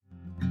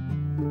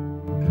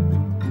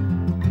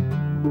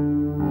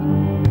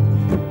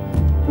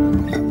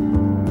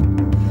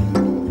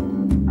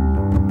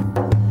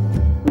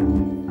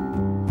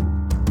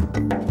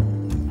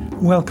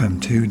Welcome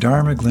to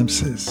Dharma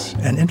Glimpses,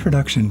 an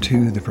introduction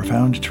to the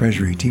profound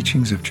treasury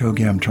teachings of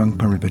Chogyam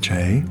Trungpa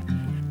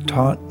Rinpoche,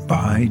 taught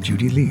by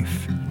Judy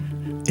Leaf.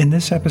 In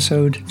this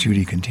episode,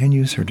 Judy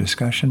continues her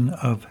discussion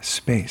of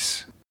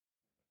space.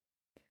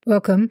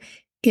 Welcome.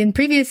 In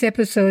previous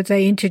episodes, I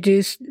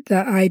introduced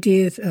the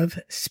ideas of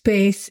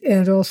space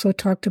and also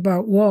talked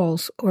about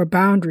walls or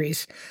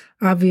boundaries,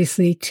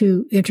 obviously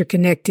two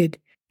interconnected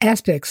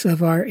aspects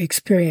of our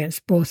experience,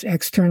 both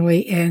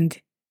externally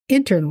and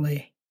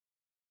internally.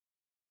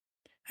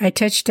 I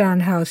touched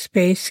on how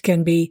space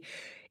can be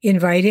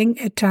inviting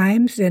at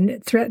times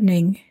and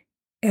threatening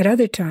at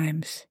other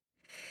times,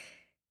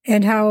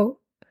 and how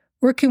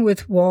working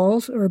with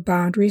walls or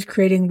boundaries,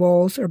 creating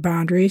walls or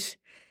boundaries,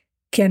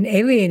 can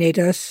alienate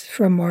us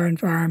from our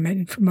environment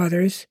and from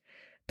others,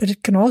 but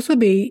it can also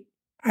be,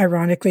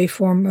 ironically, a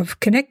form of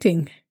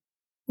connecting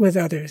with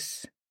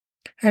others.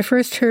 I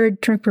first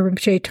heard Trungpa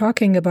Rinpoche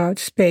talking about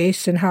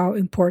space and how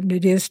important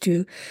it is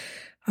to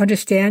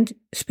understand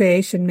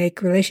space and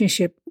make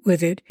relationship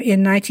with it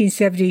in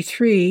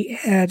 1973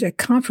 at a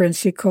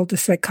conference he called the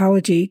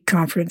Psychology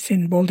Conference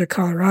in Boulder,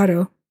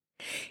 Colorado.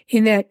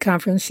 In that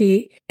conference,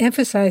 he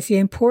emphasized the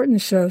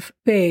importance of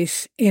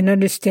space in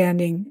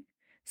understanding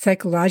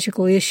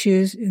psychological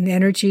issues and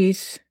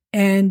energies,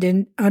 and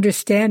in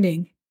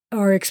understanding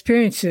our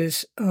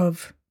experiences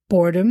of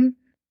boredom,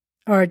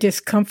 our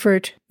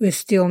discomfort with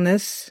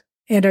stillness,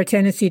 and our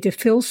tendency to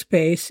fill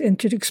space, and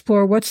to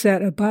explore what's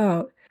that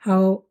about,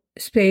 how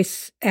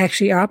space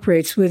actually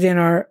operates within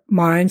our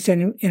minds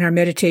and in our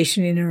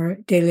meditation in our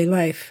daily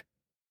life.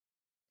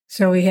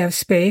 So we have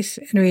space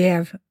and we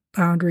have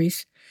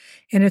boundaries.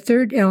 And a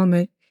third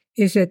element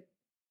is that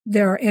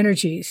there are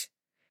energies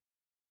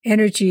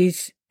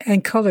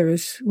and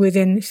colors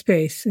within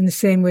space. In the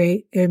same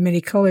way, there are many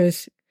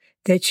colors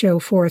that show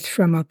forth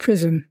from a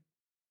prism.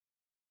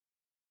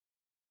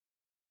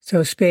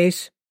 So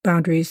space,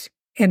 boundaries,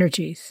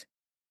 energies.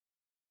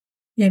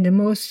 And the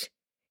most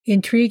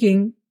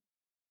intriguing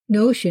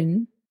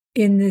notion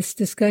in this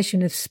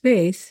discussion of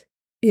space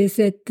is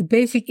that the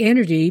basic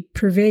energy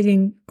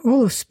pervading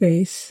all of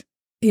space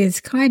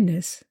is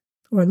kindness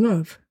or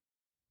love.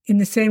 In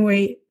the same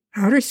way,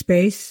 outer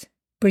space,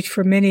 which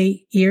for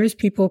many years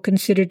people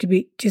considered to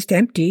be just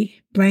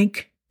empty,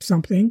 blank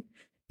something,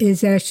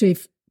 is actually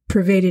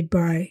pervaded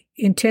by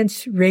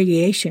intense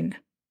radiation,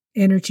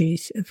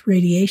 energies of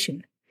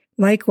radiation.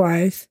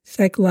 Likewise,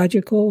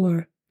 psychological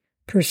or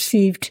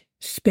perceived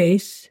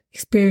space,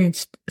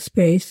 experienced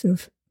space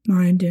of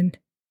mind and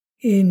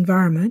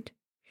environment,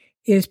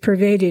 is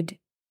pervaded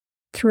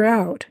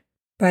throughout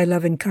by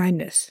love and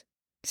kindness.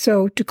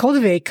 So to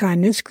cultivate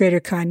kindness,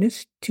 greater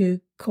kindness, to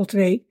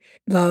cultivate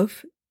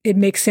love, it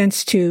makes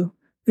sense to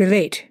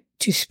relate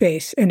to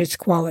space and its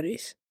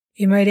qualities.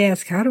 You might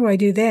ask, how do I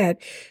do that?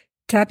 The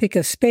topic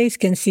of space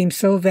can seem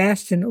so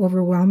vast and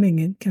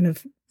overwhelming and kind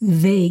of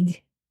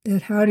vague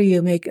that how do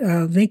you make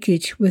a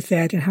linkage with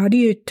that? And how do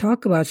you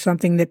talk about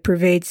something that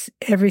pervades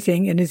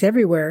everything and is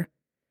everywhere?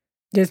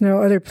 There's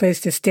no other place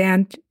to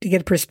stand to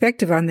get a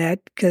perspective on that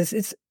because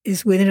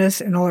it's within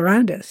us and all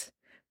around us.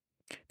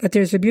 But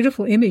there's a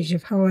beautiful image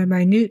of how a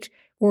minute,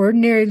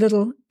 ordinary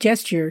little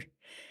gesture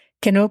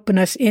can open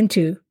us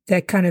into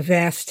that kind of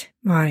vast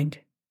mind.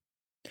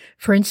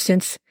 For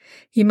instance,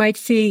 you might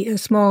see a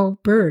small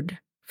bird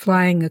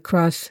flying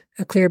across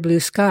a clear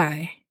blue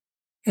sky,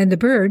 and the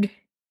bird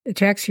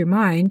attracts your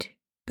mind,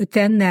 but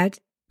then that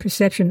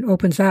perception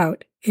opens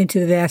out into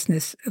the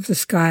vastness of the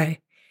sky.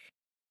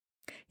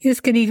 This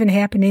can even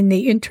happen in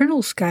the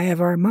internal sky of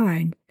our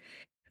mind.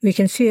 We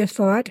can see a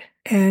thought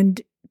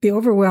and be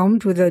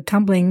overwhelmed with a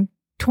tumbling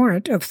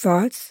torrent of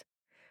thoughts,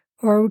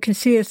 or we can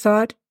see a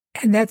thought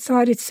and that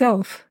thought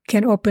itself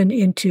can open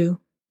into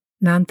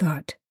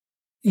non-thought,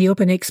 the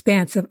open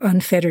expanse of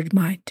unfettered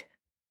mind.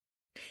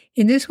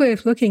 In this way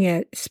of looking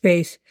at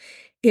space,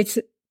 it's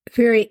a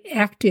very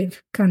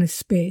active kind of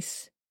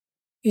space.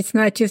 It's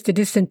not just a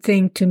distant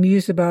thing to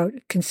muse about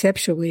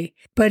conceptually,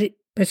 but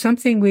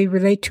something we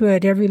relate to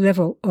at every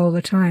level all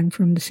the time,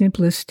 from the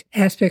simplest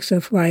aspects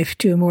of life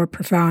to a more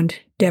profound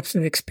depth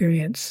of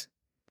experience.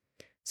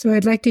 So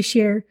I'd like to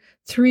share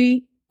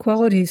 3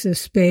 qualities of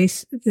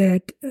space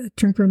that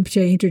Trungpa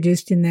Rinpoche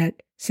introduced in that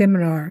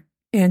seminar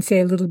and say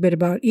a little bit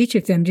about each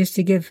of them just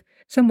to give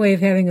some way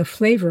of having a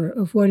flavor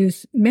of what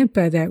is meant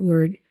by that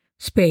word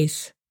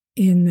space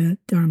in the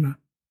Dharma.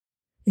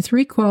 The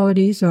 3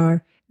 qualities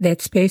are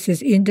that space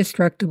is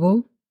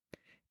indestructible,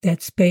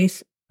 that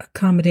space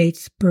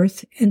accommodates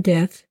birth and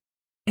death,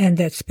 and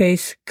that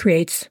space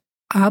creates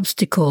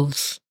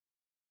obstacles.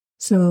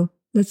 So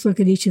let's look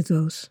at each of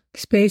those.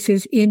 Space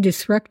is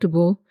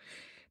indestructible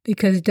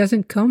because it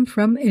doesn't come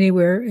from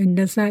anywhere and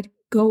does not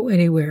go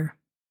anywhere.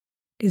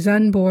 It is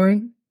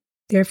unborn,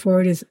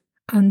 therefore it is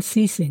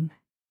unceasing.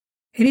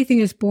 Anything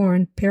is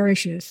born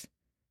perishes.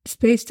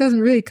 Space doesn't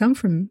really come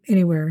from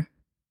anywhere.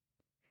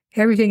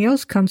 Everything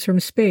else comes from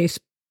space,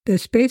 but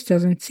space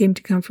doesn't seem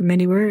to come from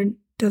anywhere and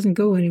doesn't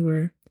go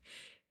anywhere.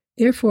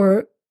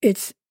 Therefore,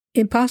 it's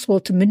impossible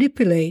to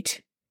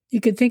manipulate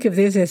You could think of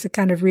this as a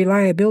kind of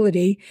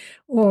reliability,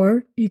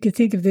 or you could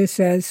think of this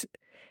as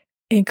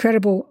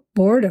incredible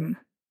boredom.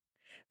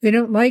 They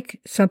don't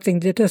like something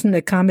that doesn't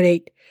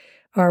accommodate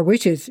our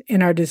wishes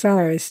and our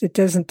desires, that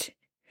doesn't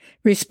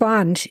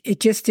respond. It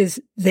just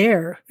is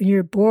there. When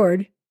you're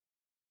bored,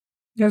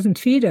 it doesn't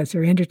feed us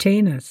or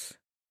entertain us.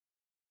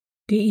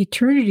 The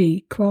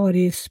eternity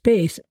quality of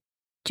space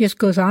just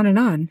goes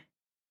on,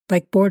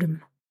 like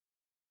boredom.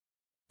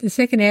 The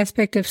second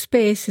aspect of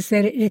space is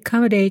that it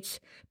accommodates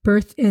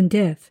birth and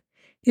death.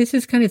 This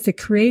is kind of the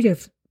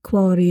creative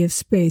quality of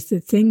space,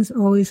 that things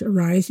always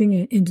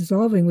arising and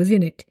dissolving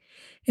within it.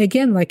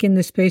 Again, like in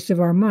the space of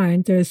our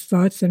mind, there's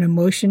thoughts and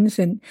emotions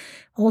and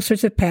all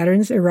sorts of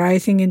patterns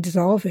arising and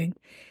dissolving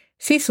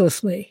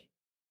ceaselessly.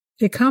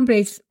 It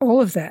accommodates all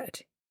of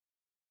that.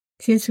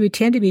 Since we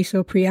tend to be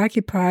so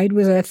preoccupied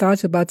with our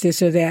thoughts about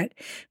this or that,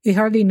 we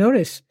hardly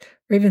notice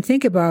or even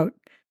think about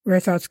where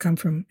thoughts come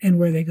from and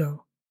where they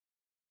go.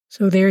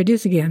 So there it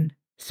is again,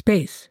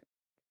 space.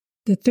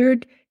 The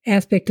third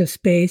aspect of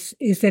space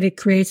is that it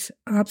creates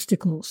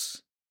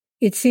obstacles.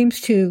 It seems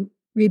to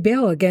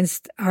rebel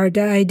against our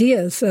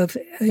ideas of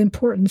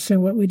importance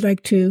and what we'd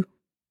like to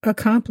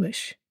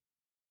accomplish.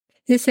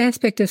 This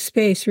aspect of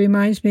space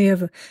reminds me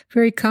of a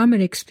very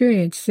common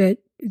experience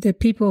that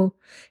people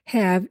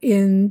have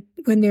when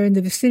they're in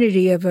the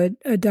vicinity of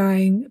a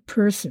dying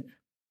person.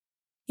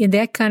 In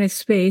that kind of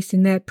space,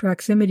 in that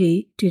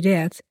proximity to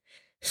death,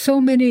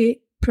 so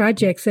many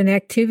projects and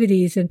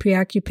activities and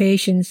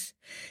preoccupations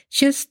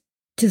just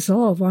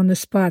dissolve on the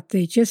spot.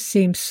 They just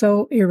seem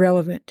so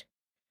irrelevant.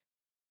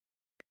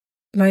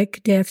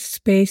 Like death,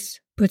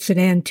 space puts an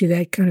end to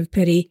that kind of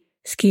petty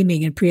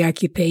scheming and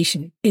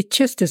preoccupation. It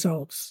just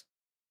dissolves.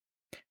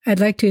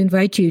 I'd like to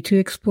invite you to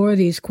explore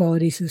these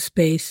qualities of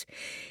space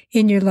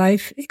in your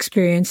life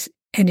experience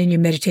and in your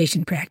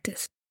meditation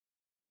practice.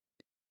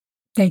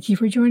 Thank you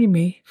for joining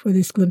me for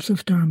this glimpse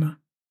of Dharma.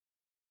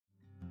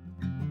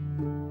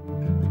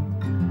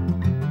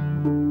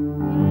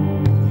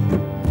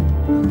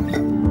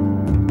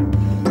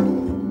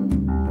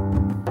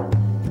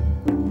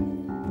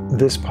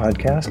 This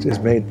podcast is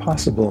made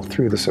possible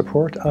through the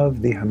support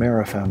of the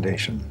Hamera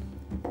Foundation.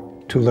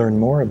 To learn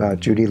more about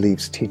Judy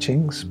Leaf's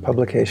teachings,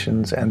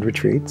 publications, and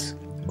retreats,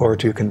 or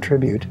to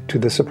contribute to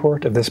the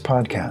support of this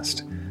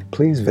podcast,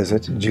 please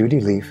visit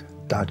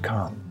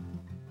judyleaf.com.